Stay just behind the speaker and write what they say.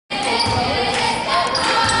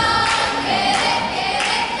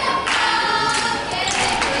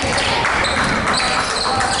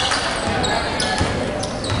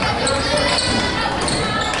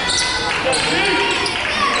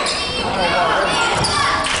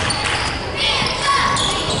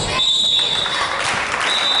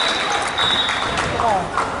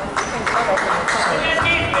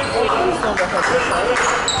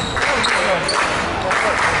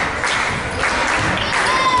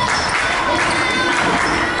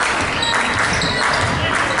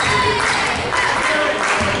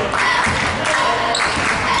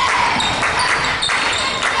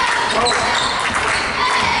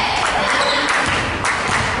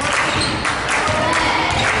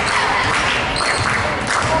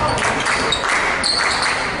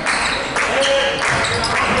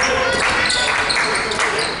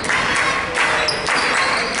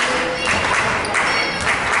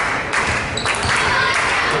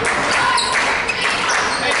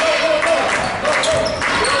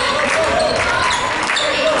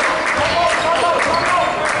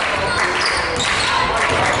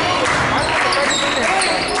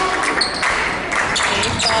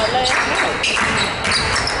Come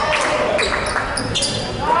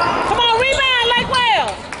on, rebound, like well.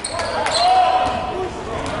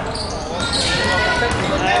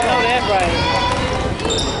 I know that right.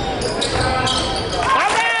 All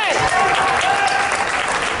right.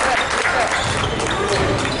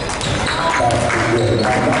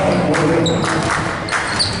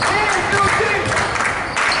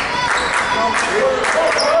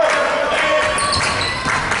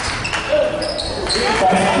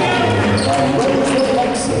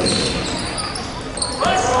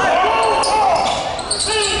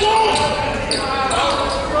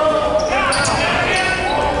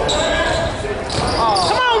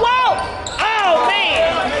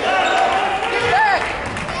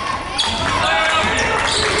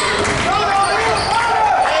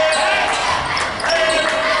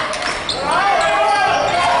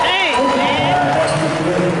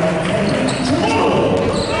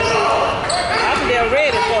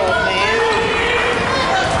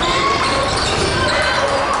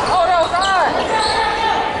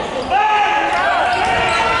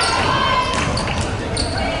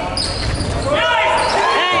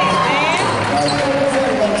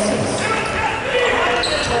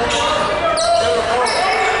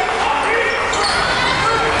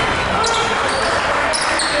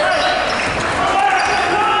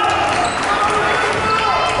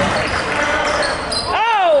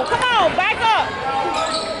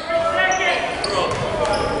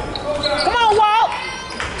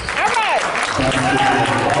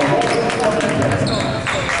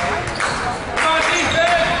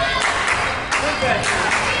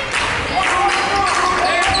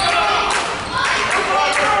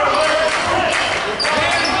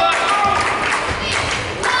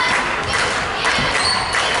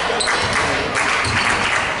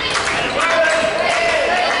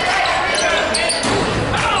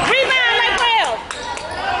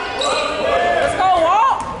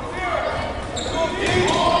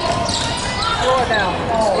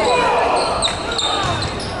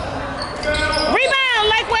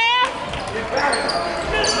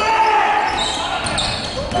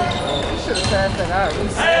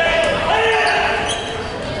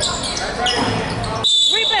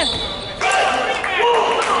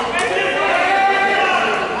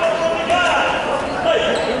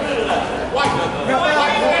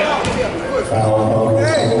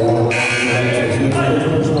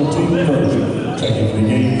 Taking the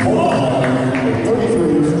game for the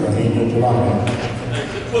 33, Strahinja Jovanovic.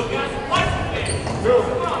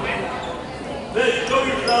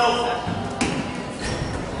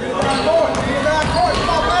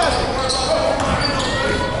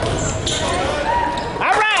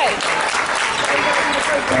 All right.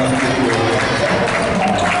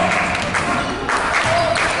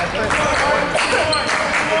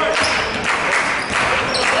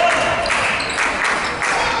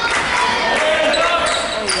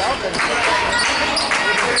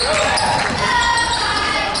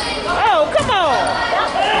 Oh, come on.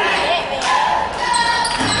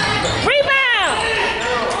 Rebound.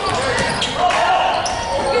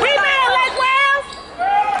 Rebound, like Wells.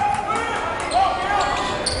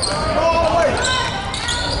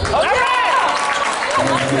 All right.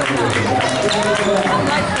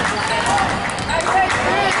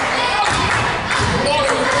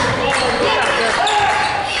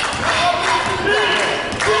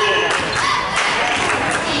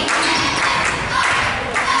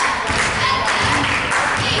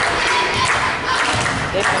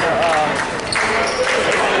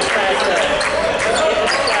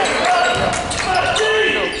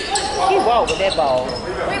 He walked with that ball.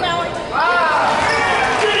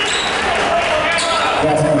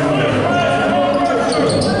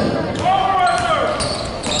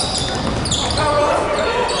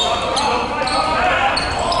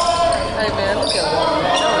 Hey man, look at them.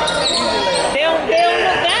 They don't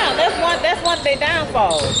look down. That's one of their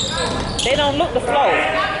downfalls. They don't look the flow.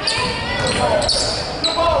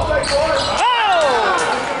 Oh!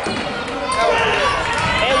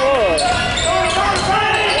 It was.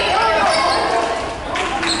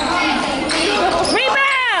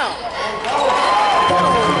 Rebound!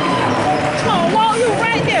 Come on, Walt, you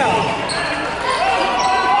right there.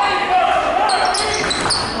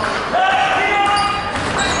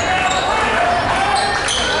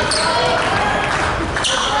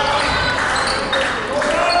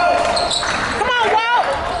 Come on, Walt.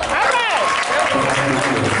 All right.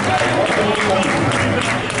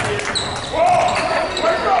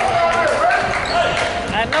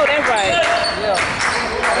 I know that's right. Yeah.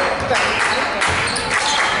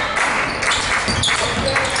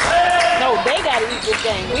 No, they gotta eat this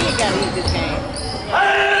game. We ain't gotta eat this game.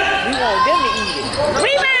 We want them to eat it.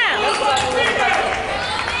 Rebound!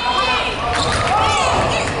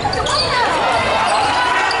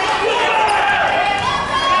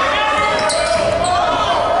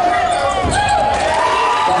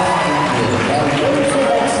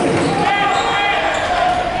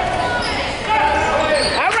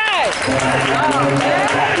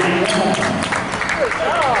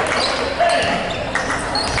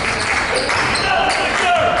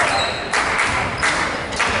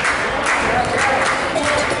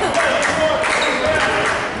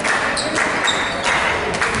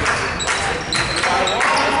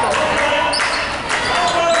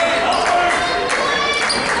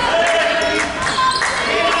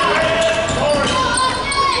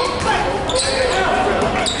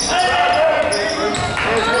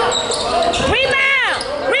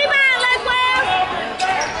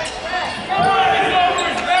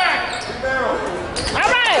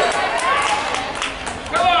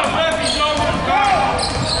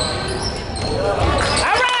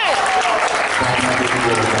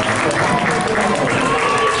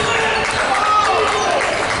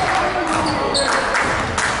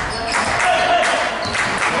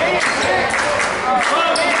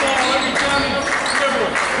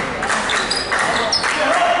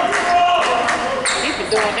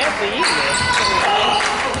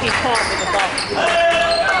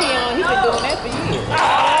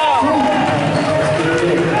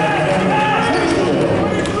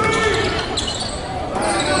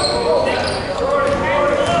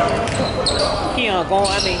 going,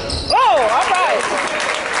 I mean. Oh, all right.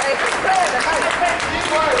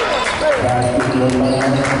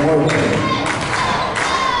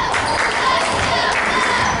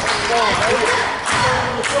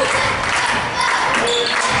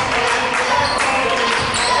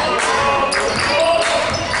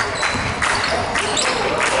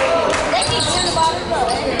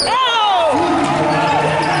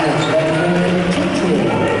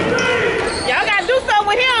 Y'all gotta do something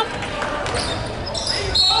with him.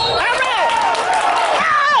 All right.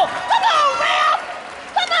 Oh, come on, Ralph.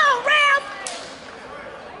 Come on, Ralph.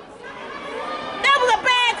 That was a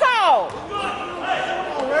bad call.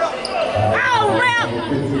 Oh, Ralph.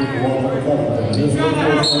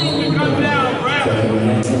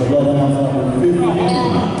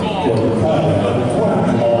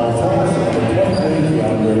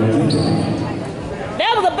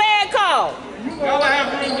 That was a bad call. You gotta have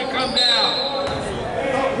room to come down.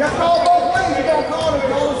 Just call both ways. You don't call it.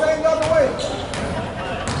 Call the same other way.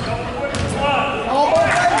 Call both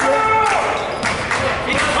ways, bro.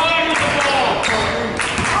 He's calling the ball.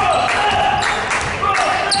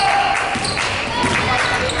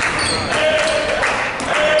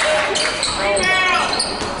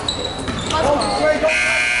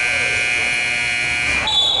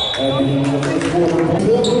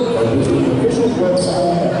 Officials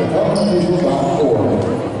website at thegovernmentofficials.org.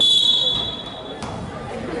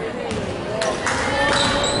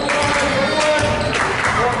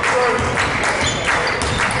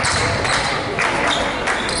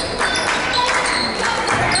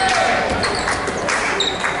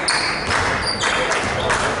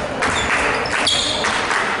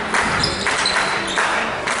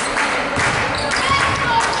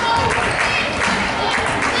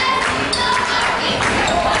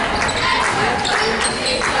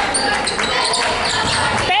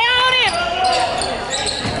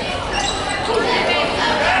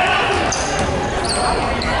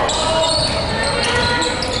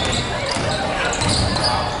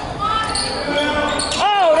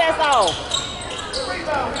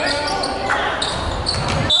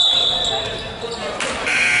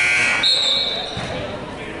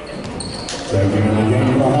 Taking the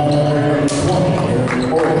game behind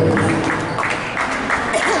 20 Orange.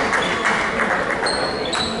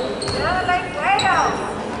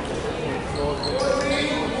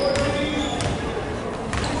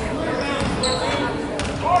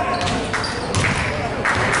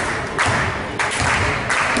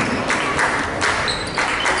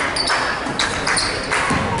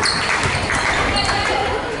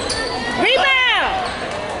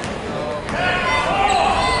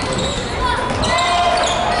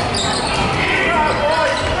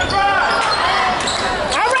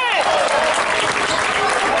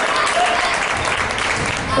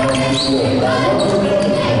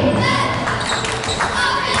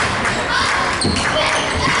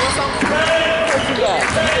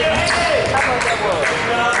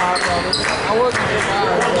 I wasn't just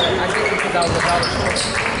but I did it because I was about short.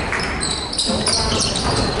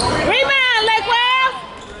 Rebound, Lake Wells!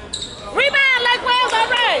 Rebound, Lake Wells, all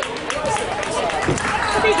right!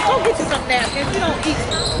 Go get you some napkins. You don't eat.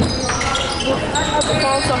 I have to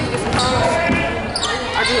call something to get some time.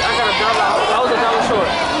 I got a dollar. I was $1 short.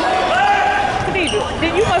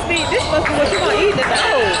 Then you must be, this must be what you're going to eat tonight.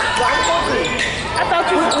 No, well, I'm supposed to. I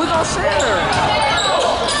thought you We're going to share.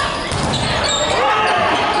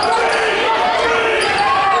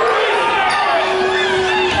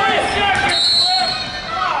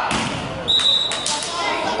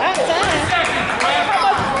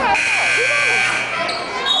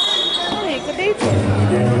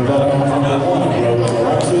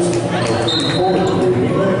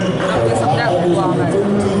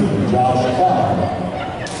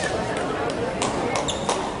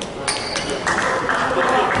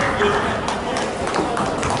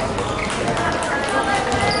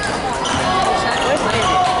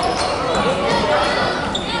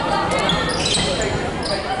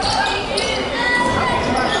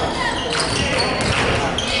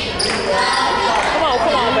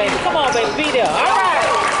 be there. All right.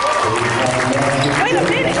 Wait a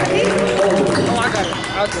minute. Oh, I got it.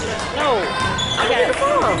 I'll do it. No, I got it.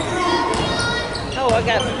 No, I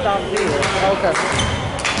got some stuff here. Okay.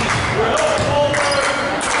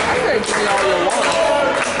 I said give me all your water.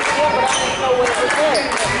 Yeah, but I didn't know what it was at.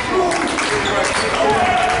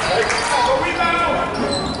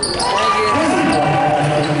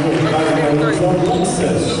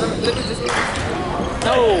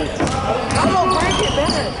 No. I'm gonna break it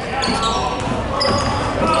back.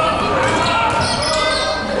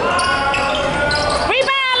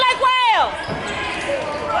 Rebound like Wells.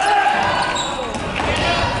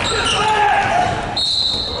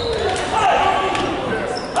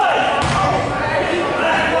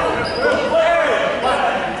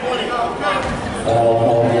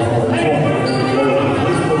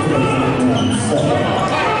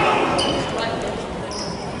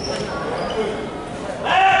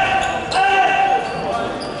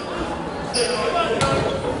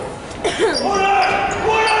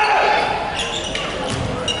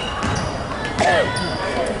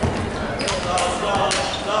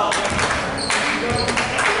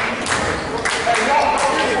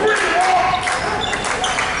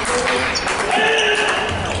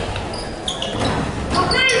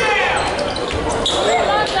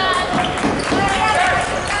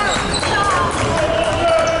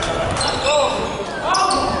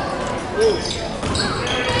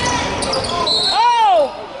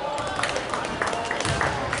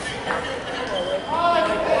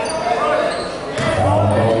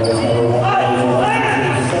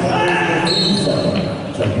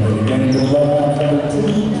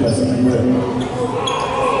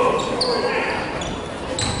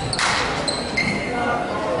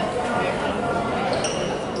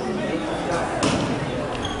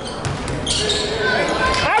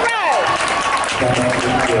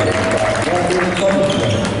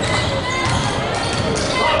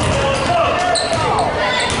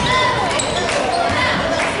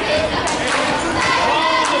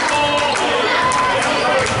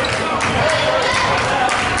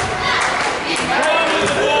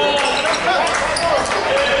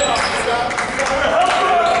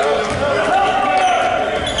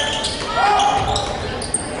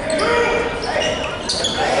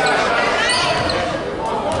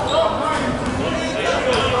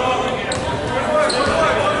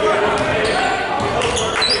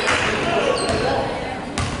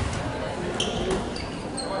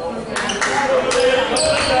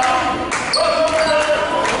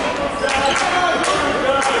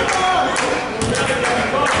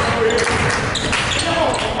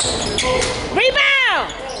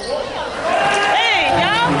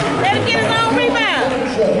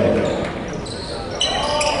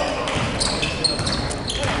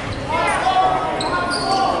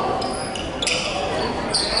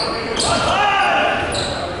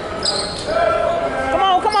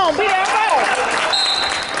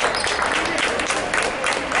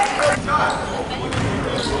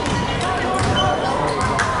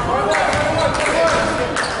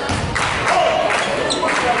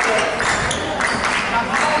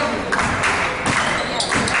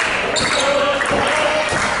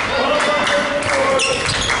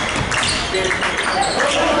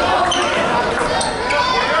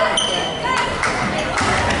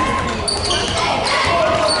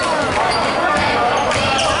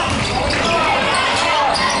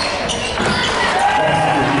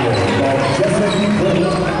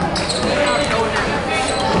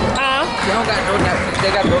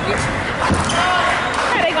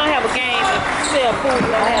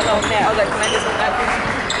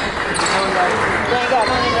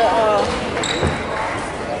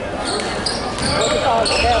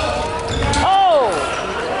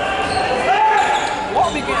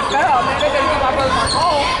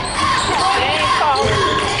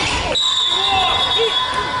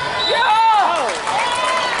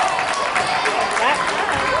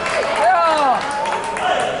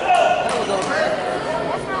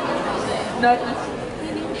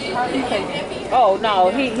 Oh no,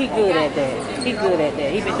 he good at that. He good at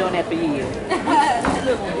that. He been doing that for years.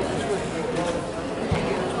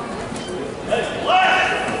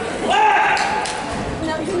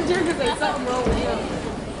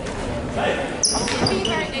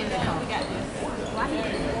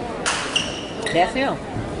 That's him.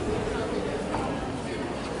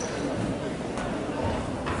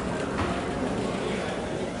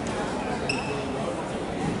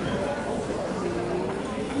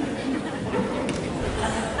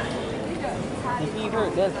 He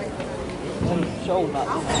hurt, doesn't he? His shoulder not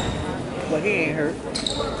too much. But he ain't hurt.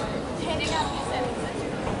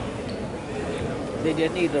 They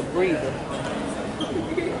just need a breather.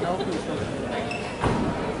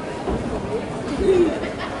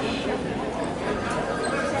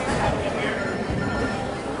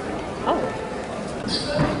 Oh.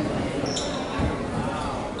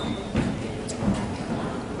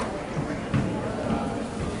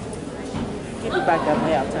 Get me back up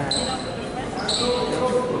halftime.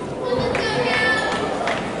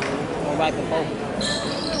 Or right before.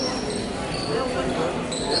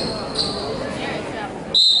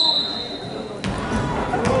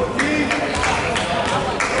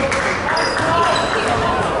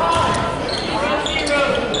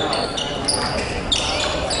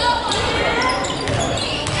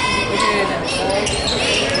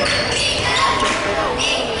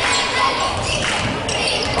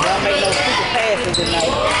 Don't make no stupid passes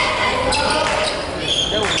tonight.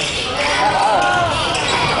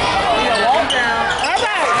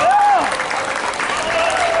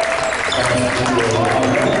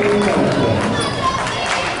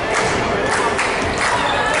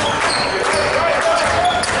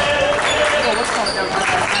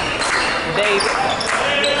 David.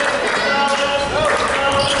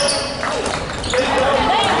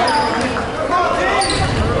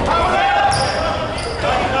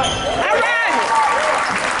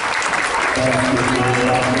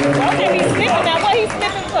 Okay, he's sniffing now. What he's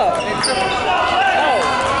sniffing for? Oh.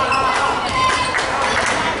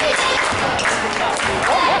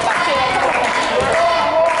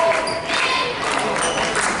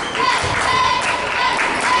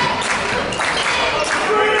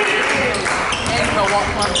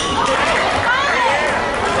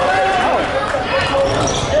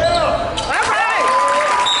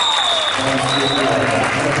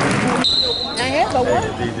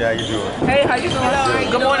 DJ, how you doing? Hey, how you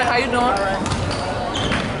doing? Good morning, how you doing?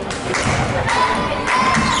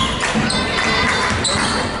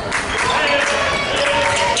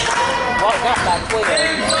 Walked up by 12.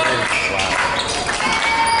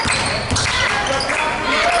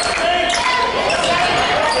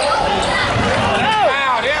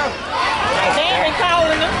 They've been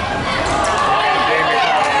calling them.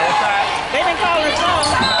 They've been calling some.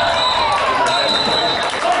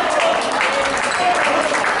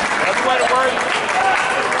 That's the way to work.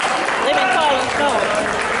 They've been calling some.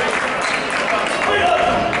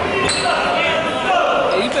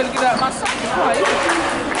 Hey, you better get out my son.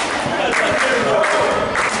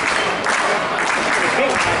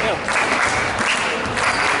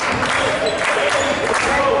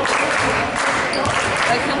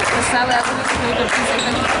 Like him with the salad after this, we can do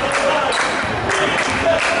something.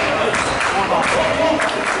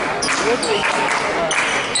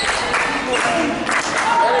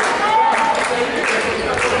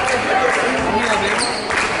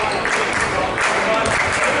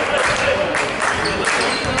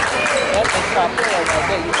 That's a top there right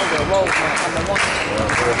there. You know the Rosemont. Number one.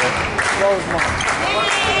 Rosemont.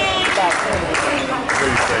 About 20.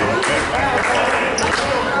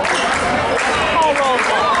 Call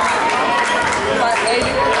Rosemont. Like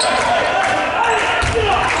 80.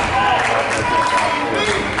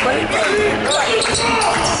 But he really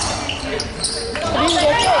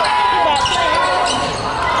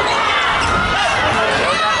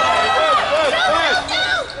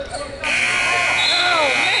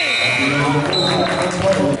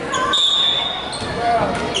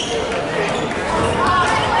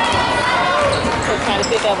trying to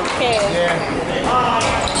pick up his cash.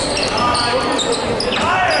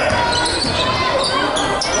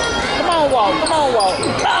 Come on, Walt. Come on, Walt. Go!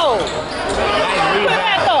 Put it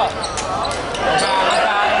back up.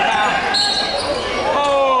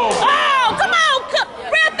 Oh, come on.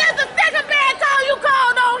 Rip, that's the second bad call you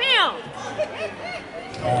called on him.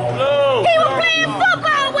 He was playing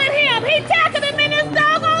football with him. He tackled him in his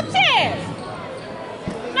doggone chest.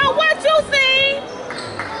 Now what you see?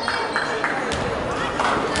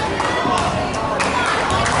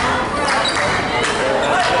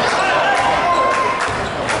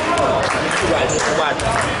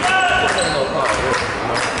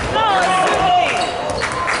 No,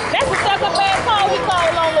 that's the second bad call he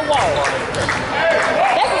called on the wall.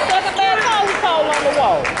 That's the second bad call he called on the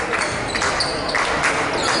wall.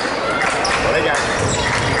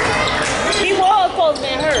 He was supposed to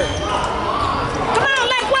be hurt. Come on,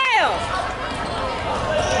 Lake Wells.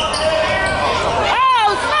 Oh,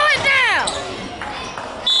 slow it down.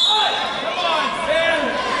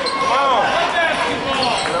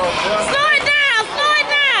 Slow it down, slow it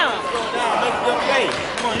down.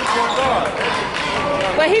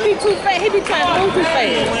 But he be too fast. He be trying to move too fast.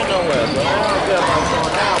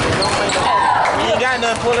 You ain't got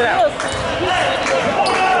nothing, pull it out.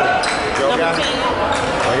 Y'all got it?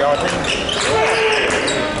 Oh, y'all team?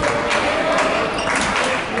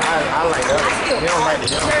 I like that. You don't like the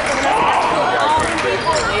young.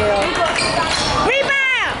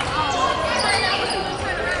 Rebound!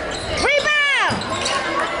 Rebound!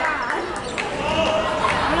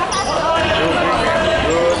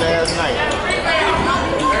 Good last night.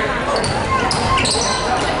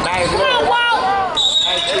 Nice Come on, look. Walt!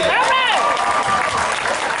 Nice All right!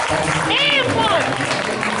 And one!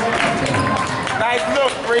 Nice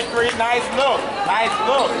look, 3-3. Nice look. Nice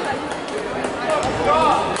look.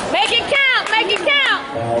 Make it count! Make it count!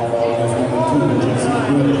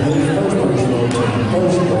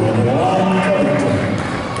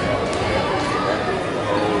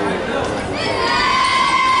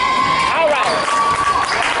 All right.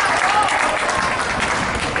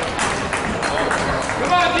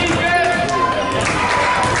 Come on, defense.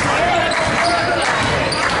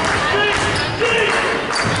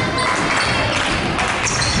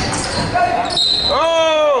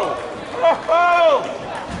 Oh! Oh! Oh!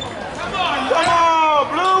 Come on,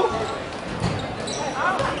 Blue!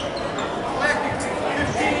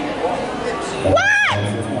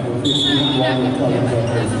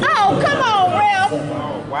 Oh, come on, Ralph. Oh,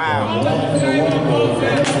 wow.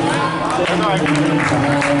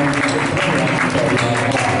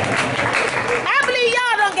 I believe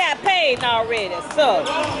y'all done got paid already, so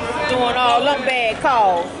doing all them bad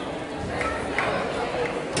calls.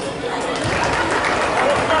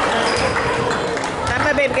 Now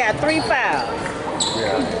my baby got 3 fouls.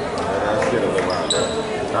 Yeah, that shit is around there.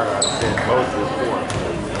 I gotta send most of this for him.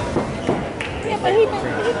 Yeah, but he been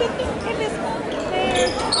in this man.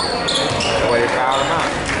 The way they fouled him out.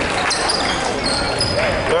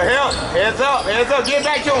 Good help. Heads up. Heads up. Get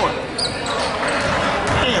back to him.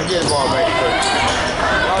 Damn, get the ball back quick.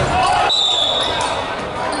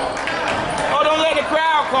 Oh, don't let the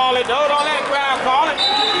crowd call it, though. Don't let the crowd call it.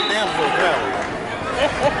 Damn, so crowd.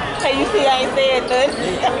 Hey, you see, I ain't saying nothing.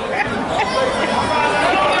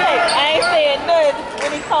 Hey, I ain't saying nothing.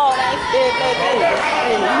 When he called, I ain't saying nothing.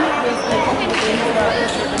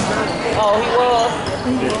 Oh, he was?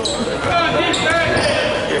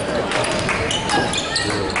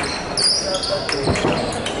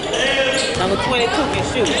 Number 22 can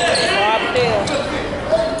shoot. Aubrandale.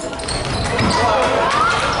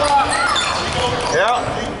 Yeah.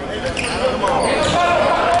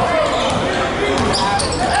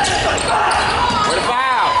 What a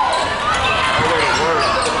foul.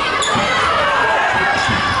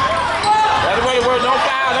 That's the way to work. No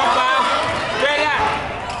foul, no foul. Straight out.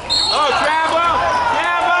 Oh, travel.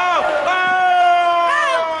 Travel.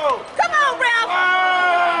 Oh! Come on, Ralph.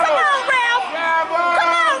 Come on, Ralph. Travel.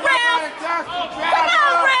 Come on, Ralph. Come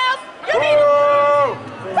on, Ralph. You need to.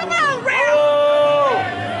 Come on, Ralph.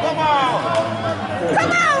 Come on.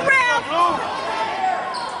 Come on, Ralph.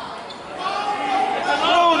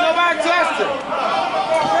 Blue, nobody touched it.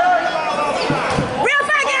 Ralph,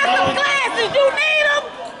 I got some glasses. You need them?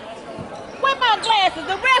 Where my glasses?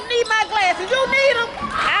 The ref need my glasses. You need them?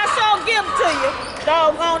 I'll sure give them to you.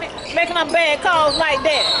 Doggone it. Making them bad calls like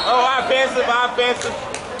that. Oh, offensive, offensive.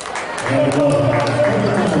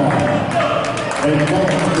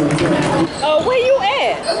 Oh, where you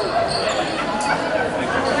at?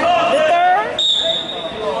 The third?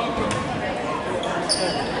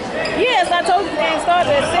 Yes, I told you the game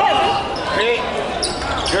started at 7. Hey,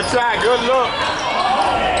 good try, good look.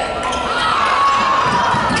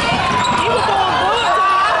 You were doing good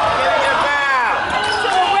Get a foul. to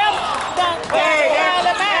the ref. Hey,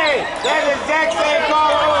 that's the exact same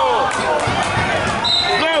call.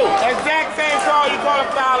 Blue, exact same call. You call a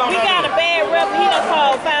foul on We that. got a bad ref. He done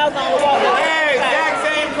called fouls on the wall. Hey, exact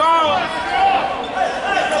same call.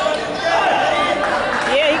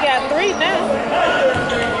 Yeah, he got 3 now.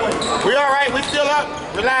 We all right. We still up.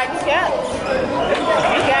 Relax. He got it.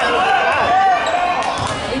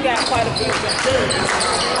 We got quite a few.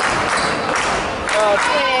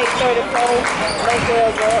 28-34.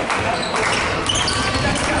 Lakers up.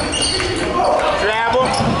 Travel.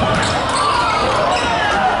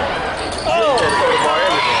 Oh,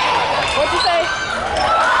 what you say?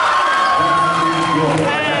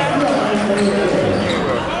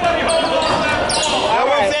 I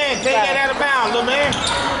was saying, take that out of bounds, little man.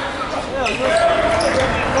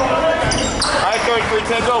 All right, 33,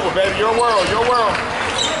 take over, baby. Your world, your world.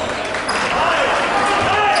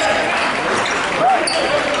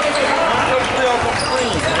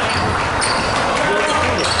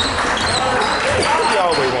 You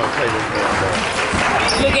always want to play this game, bro.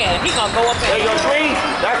 Look at him. He gonna go up There you there. go, 3.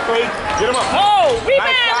 That's 3. Get him up. Oh, Nice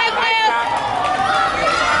rebound, shot, like nice shot.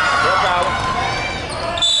 Good foul.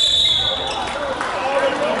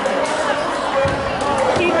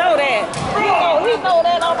 He know that. He know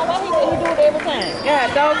that. I don't know why he do it every time.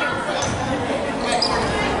 Yeah, doggy.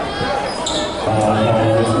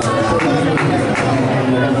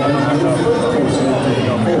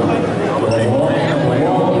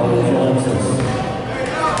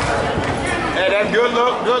 Hey, that's good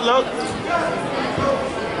look, good look.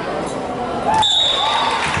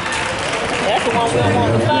 That's the one we don't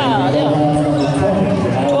want to foul. Yeah.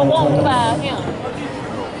 We don't want to foul him.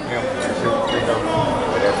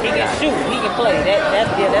 He can shoot. He can play. That's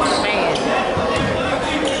the man.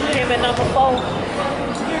 Him at number 4.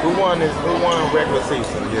 Who won regular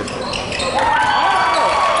season? Yes. I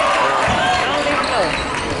don't even know.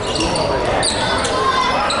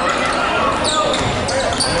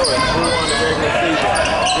 I know it. Who won the regular season?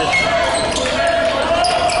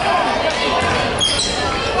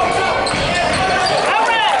 All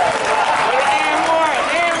right.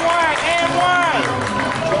 And one.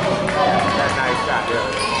 That nice shot there.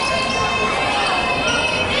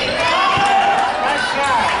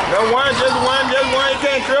 Just one. You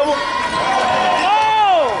can't dribble.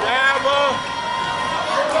 Oh! Travel.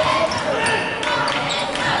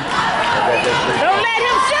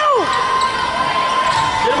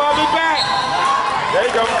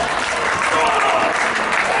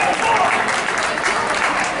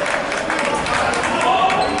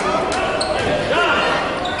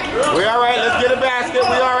 We all right, let's get a basket.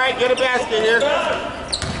 We all right, get a basket here.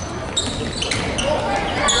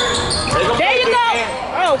 There you go.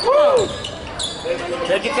 Oh, woo.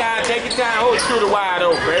 Take your time, take your time. Oh, shoot it wide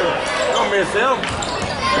open, baby. Don't miss him.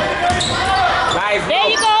 Nice There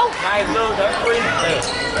you go. Nice look, that's free.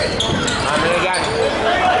 My man got it.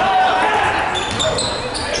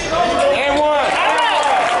 And one.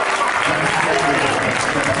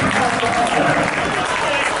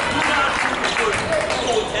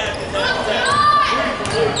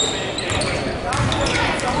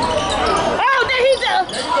 Oh, there he go.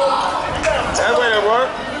 That's where it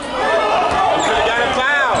worked. You should have got a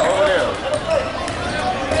foul over there.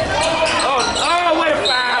 Oh, what a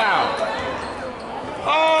foul.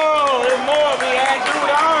 Oh, there's more of me. I do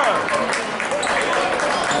it on.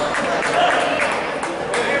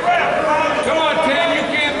 Come on, Tim, you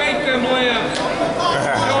can't make them live.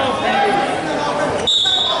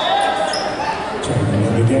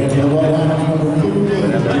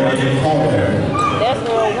 That's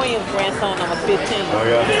Earl Williams' grandson, number 15. Oh,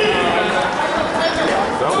 yeah.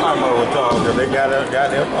 Some of my mother talk because they got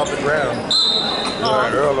him off the ground.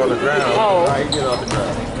 Earl on the ground. Oh. How he get off the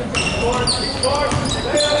ground?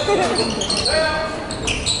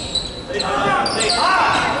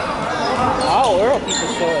 Oh, Earl keeps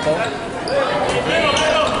it short, though.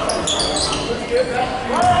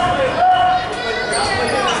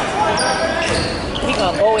 He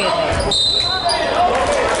gonna go in there.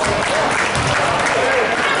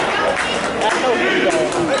 I know he's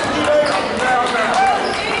going.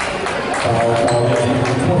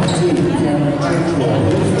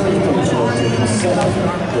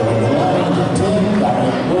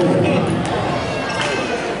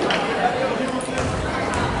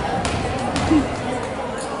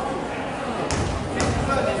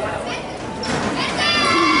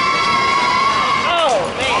 Oh,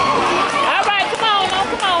 man. All right, come on, now,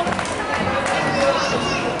 come on.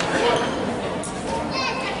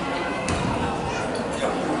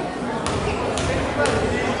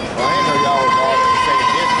 I didn't know y'all was all in the same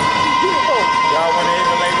distance. Y'all went in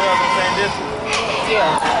and lay well in the same distance?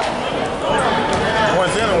 Yeah. One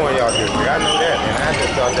center one y'all did. I know that, man. I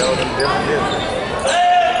just thought that was in a different distance.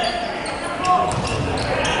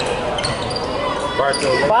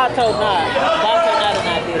 Bartow not in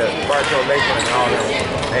that Yeah, distance. Bartow Lakeland and all them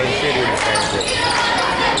ain't city in the same distance.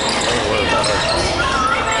 Ain't worried about her.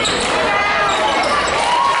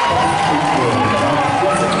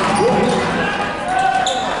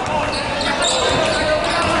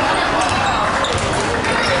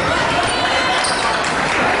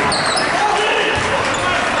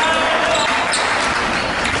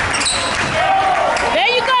 There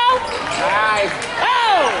you go. Nice.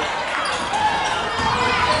 Oh.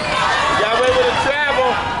 Got away with the travel.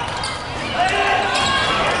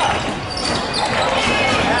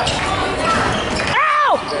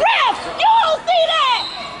 Oh, ref, you don't see that.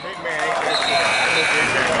 Big man ain't that shit.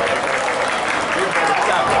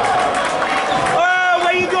 Oh,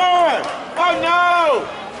 where you going? Oh, no.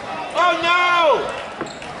 Oh, no.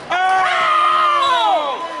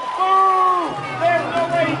 Oh! Ooh! There's no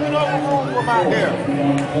way you can overrule from out there.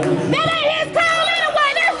 That ain't his call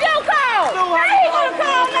anyway. That's your call. So How he gonna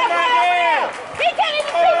call that right there? He can't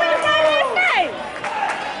even see what the right his face.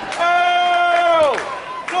 Oh!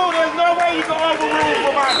 Dude, there's no way you can overrule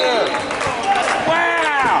from out there.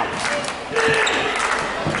 Wow!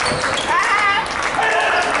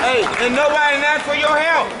 Hey, and nobody asked for your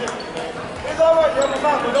help. It's all right,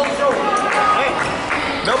 but don't show it. Hey,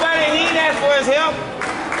 nobody need asked for his help.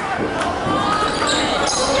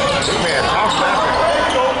 This man, I'm slapping.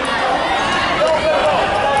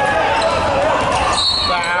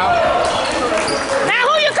 Foul. Now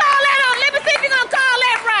who you call that on? Let me see if you're gonna call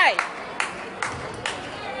that right.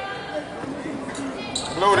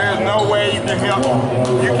 Blue, there's no way you can help.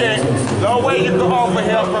 You can't. No way you can offer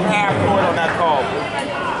help from half court on that call.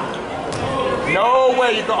 No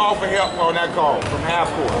way you can offer help on that call from half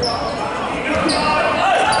court.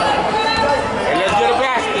 Hey, let's get a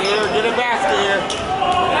basket here. Get a basket here.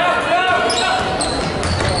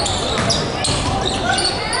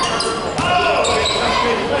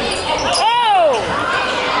 Oh!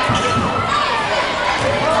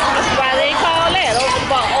 Why they ain't call that over the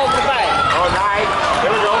ball, over the ball? Oh, nice.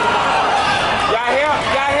 There we go. Got help.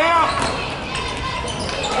 Got help.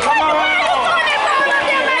 Come on.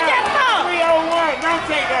 Don't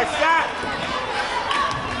take that shot.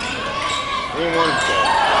 We want to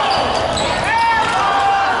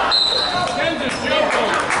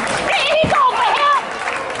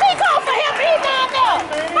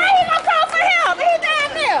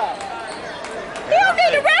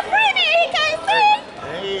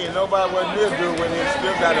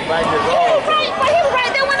still got to bite his He arm. was right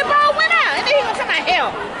there when the ball went out. And then he gonna come out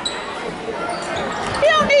help. He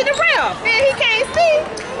don't need the ref. Man, he can't see.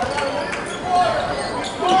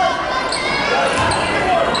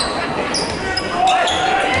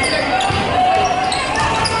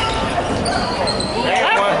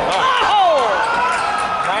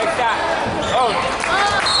 Nice shot. Oh.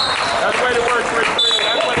 That's the way to work, 3-3.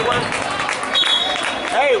 That's the way to work.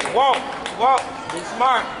 Hey, walk. Be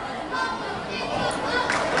smart.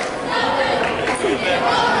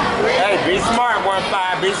 Hey, be smart,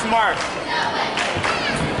 1-5. Be smart.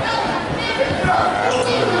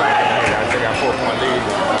 I think I 4-point lead.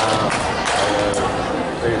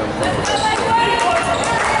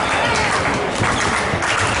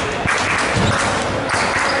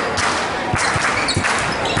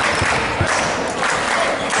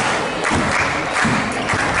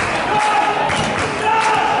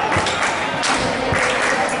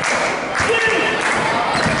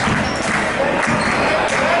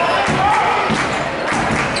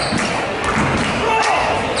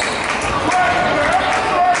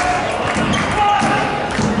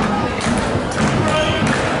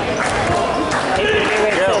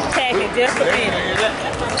 Just a minute.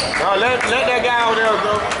 No, let that guy over there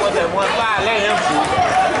go. What's that, 1-5? Let him shoot.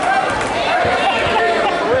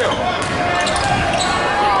 For real.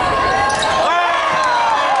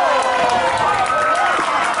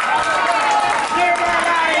 Get that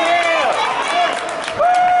out of here!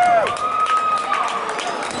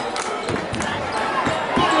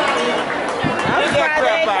 I'm surprised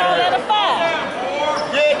they ain't gonna let her fall.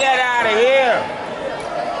 Get that out of here!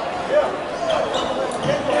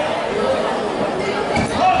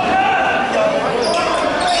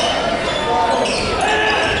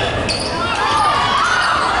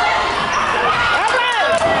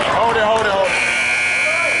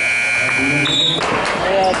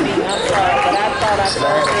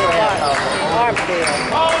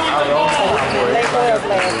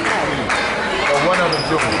 One of them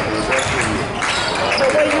doing it. So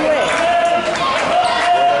where you at?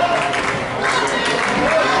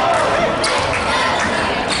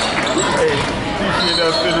 Hey, TC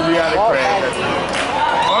does fit to be out of crash.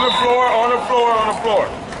 On the floor.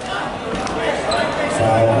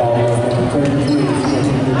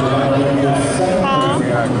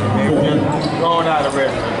 Going out of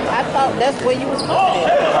red. I thought that's where you was going.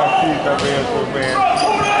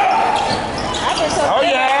 Oh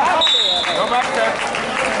yeah. Go back there.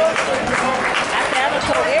 I said I done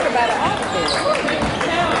told everybody off there.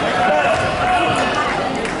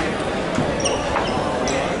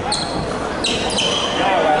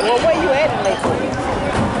 All right. Well, where you at in Lakewood?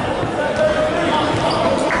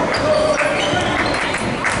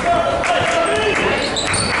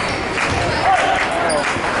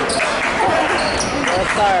 Well,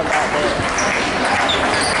 sorry about that.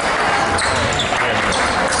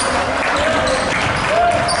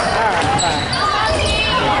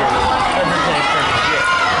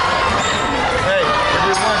 Hey,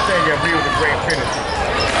 there's one thing that we was a great finish.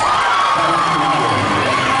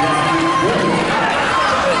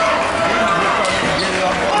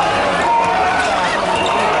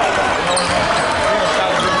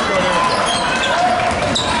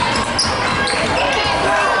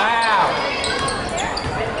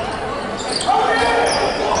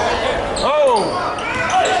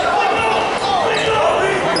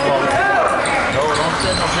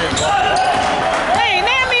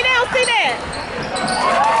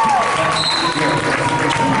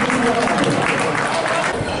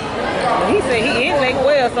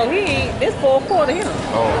 So he ain't, this fourth quarter him.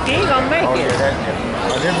 Oh. He ain't gonna make it. Yeah,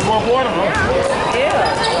 this is fourth quarter, huh? Yeah.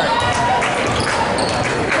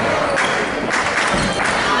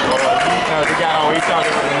 Well, the guy, he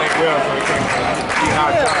talking about the neck well, so he can't see how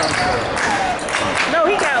it's talking. No,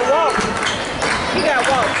 he got walk. He got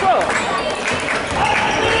walk truck.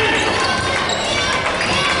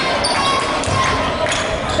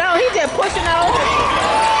 No, he just pushing over.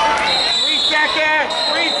 3 seconds.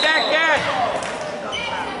 3 seconds.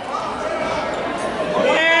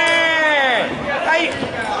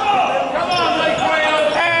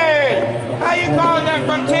 How you calling that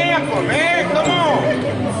from Tampa, man? Come on.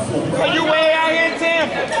 Are you way out here in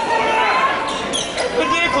Tampa? That's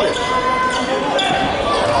ridiculous.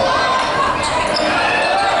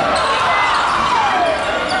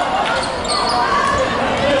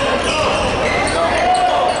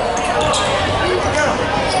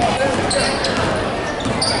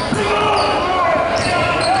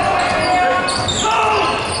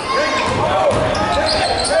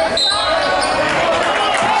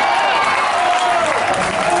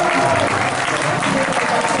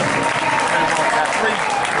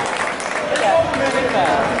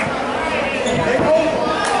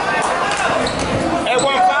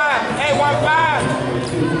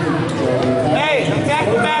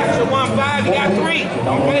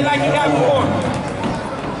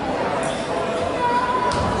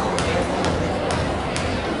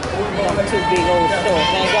 two big old shorts.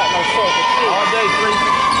 They ain't got no shorts to fit. All day, free.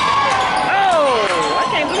 Oh, I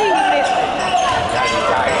can't believe we missed it.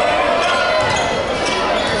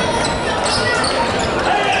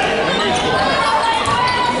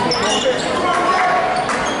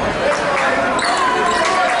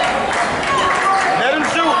 Let him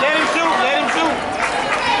shoot, let him shoot, let him shoot.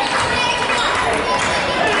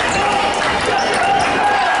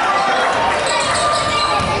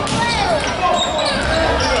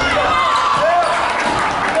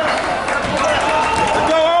 Let's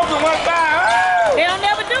go open, 1-5. They'll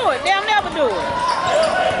never do it. They'll never do it.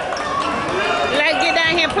 Like, get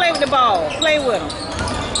down here and play with the ball. Play with them.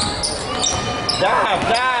 Dive,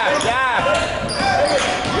 dive, dive.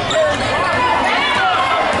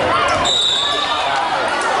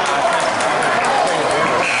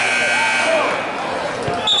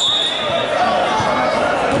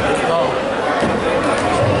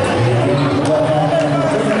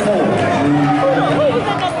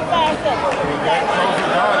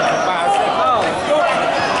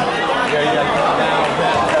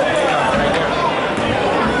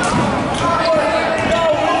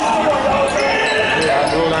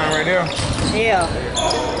 Yeah.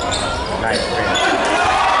 Nice, man.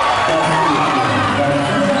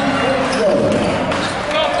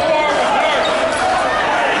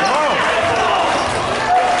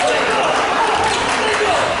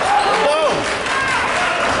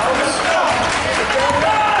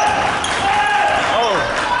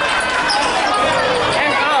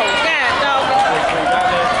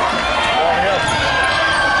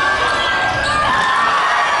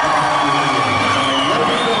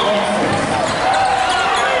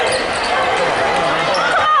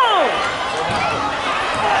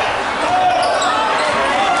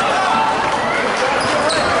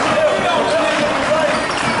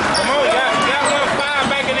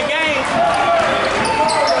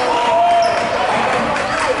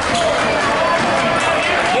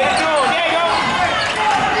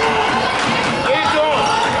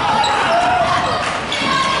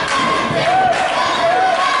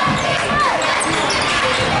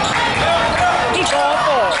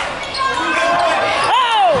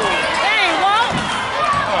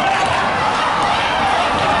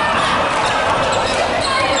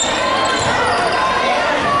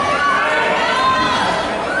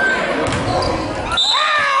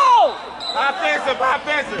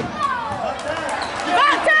 Offensive.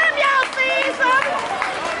 About time y'all see something.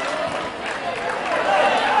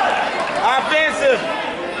 Offensive.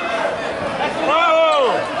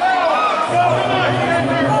 Oh!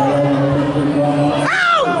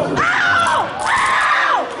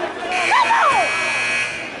 Come on!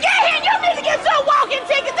 Get here! You need to get your walking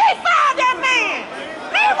ticket. They fired that man.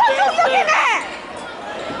 Man, what you looking at?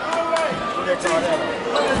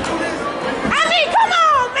 I mean, come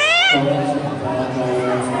on, man.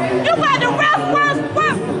 You got the worst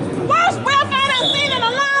ref I done seen in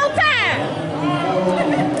a long time.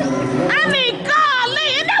 I mean, golly,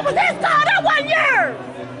 and that was his call. That wasn't yours.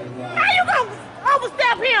 How you gonna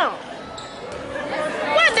overstep him?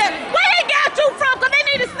 Where they got you from? Because they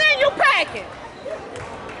need to send you packing.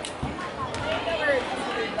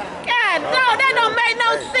 God, no, that don't make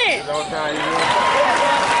no sense.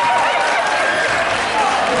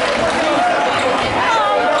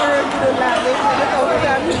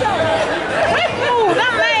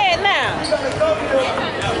 I'm mad now.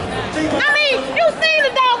 I mean, you seen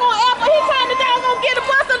the doggone apple. He trying to doggone get a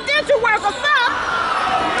bus of dental work or something.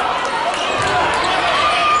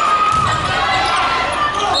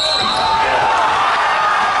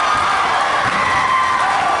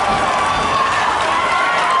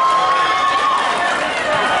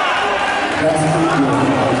 That's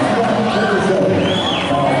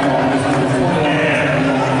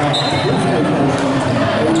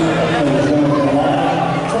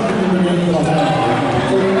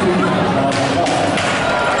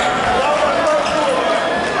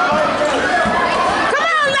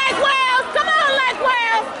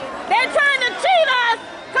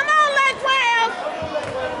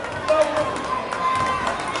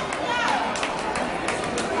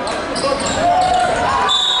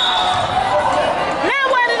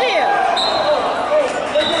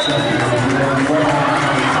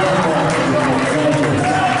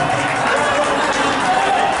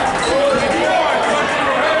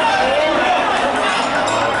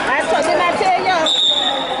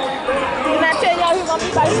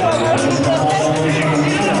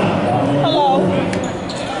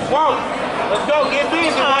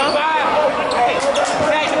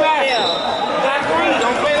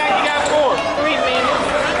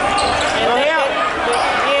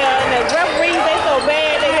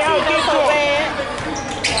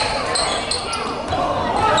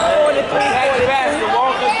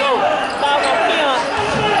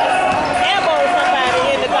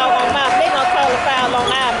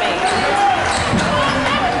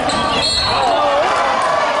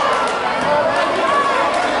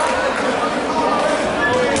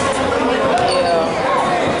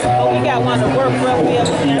got one of the worst referees. That's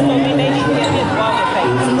what they need to get his walking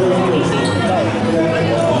pace. He needs to go.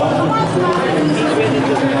 He really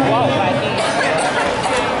just walk like he.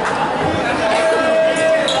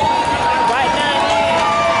 Right now, he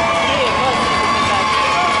ain't much like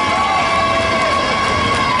that.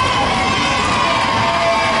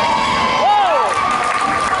 Whoa!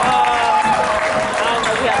 I don't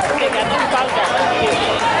know. We have to check. I know we probably got to get it.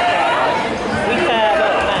 We tied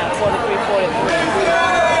up now, 43-43.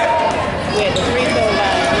 We're at the free throw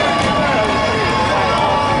line.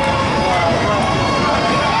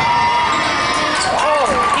 Oh,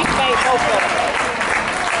 he made both of them.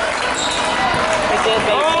 He just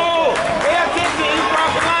made Oh, pay attention, he's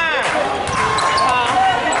across the line.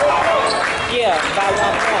 yeah, by 1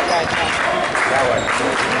 point right now.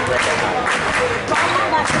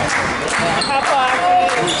 How far I can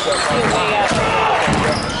get? Way out.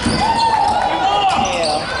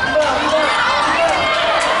 Yeah.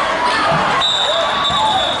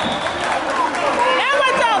 Now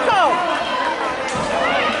what's on call?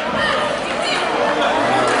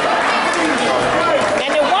 And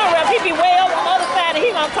then one rep, he be way over on the other side, and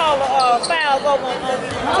he gonna call the fouls over to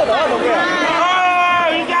the other rep. Oh,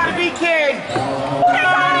 you gotta be kidding.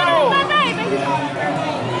 Oh, My baby.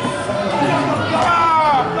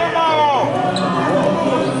 come on.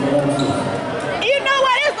 You know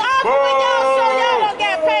what? It's awful when y'all show y'all don't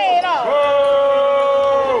get paid off.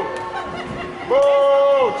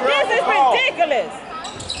 This is ridiculous.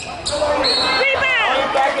 Rebound. On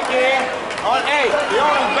his back again. On 8. He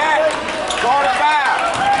on his back. Going to 5.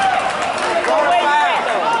 Going to 5.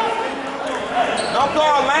 Don't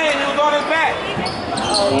call Lane. He was on his back.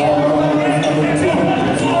 Oh, yeah.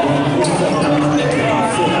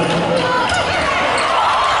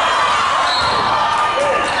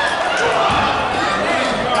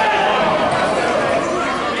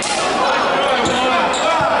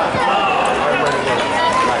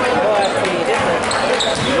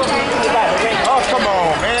 Oh, come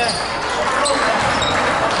on, man.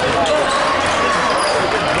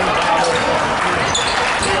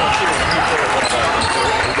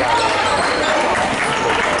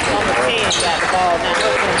 Number 10 got the ball now.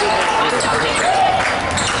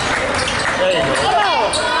 There you go. Come on.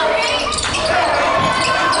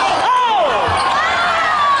 Oh!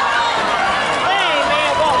 Dang,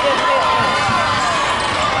 man, walk this bitch.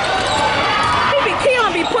 He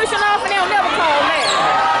don't be pushing off and they'll never call that.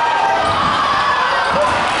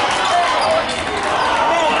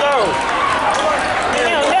 Come on, go.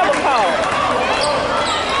 They'll never call.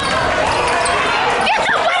 Get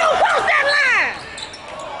your way across that line!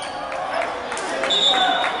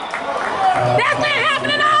 That's been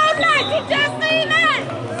happening all night. You just seen that.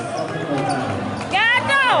 God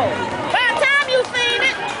knows. By the time you seen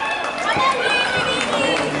it,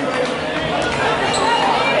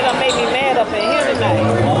 it'll make me mad up in here tonight.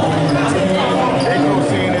 They go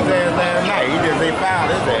seeing his ass last night. They found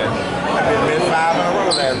his ass. He missed 5 in a row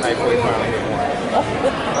last night before he finally hit one.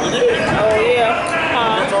 Oh, yeah.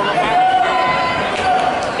 That's all about.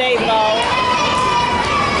 David Ball.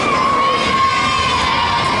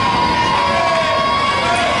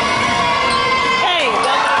 Dang,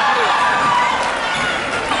 that's not good.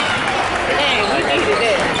 Dang, we needed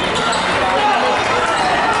that.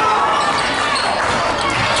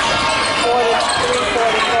 43,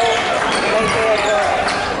 44.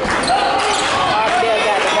 Aubrandale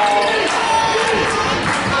got the ball.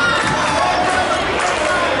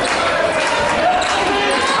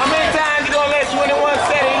 How many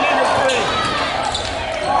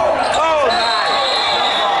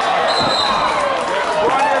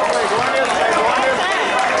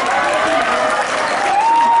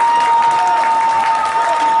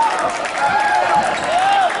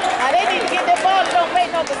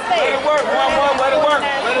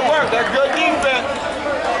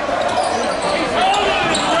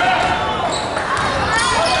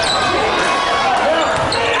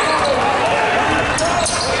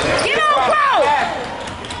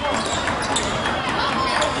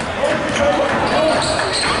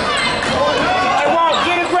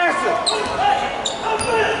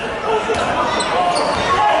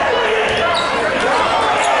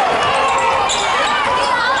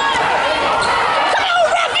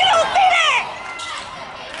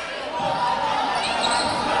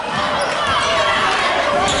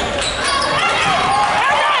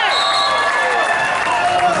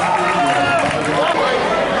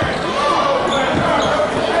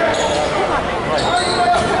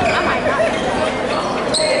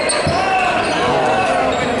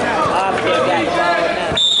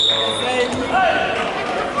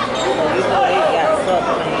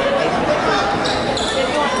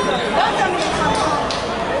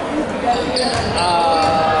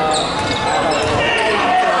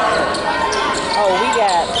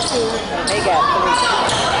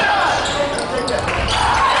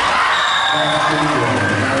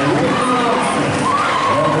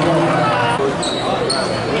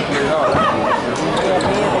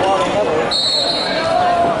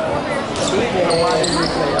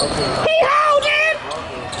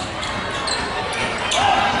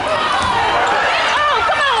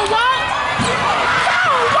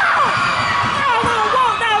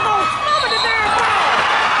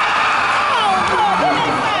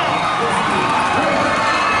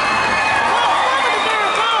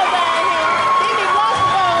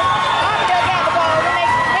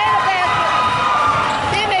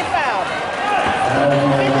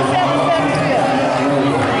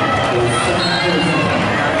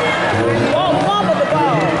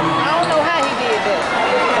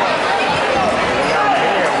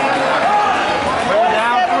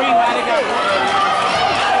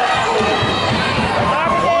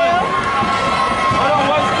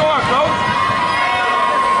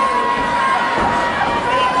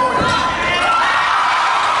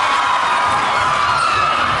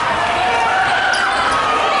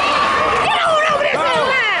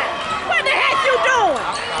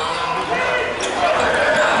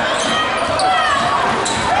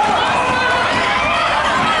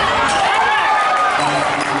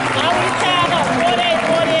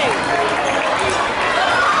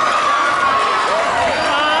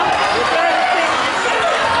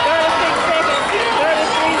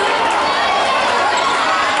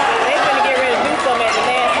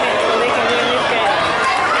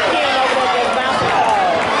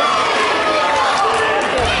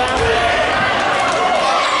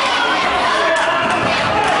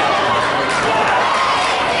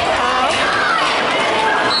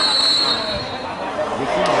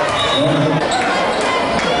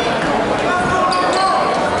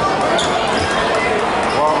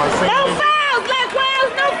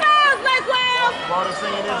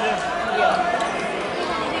video.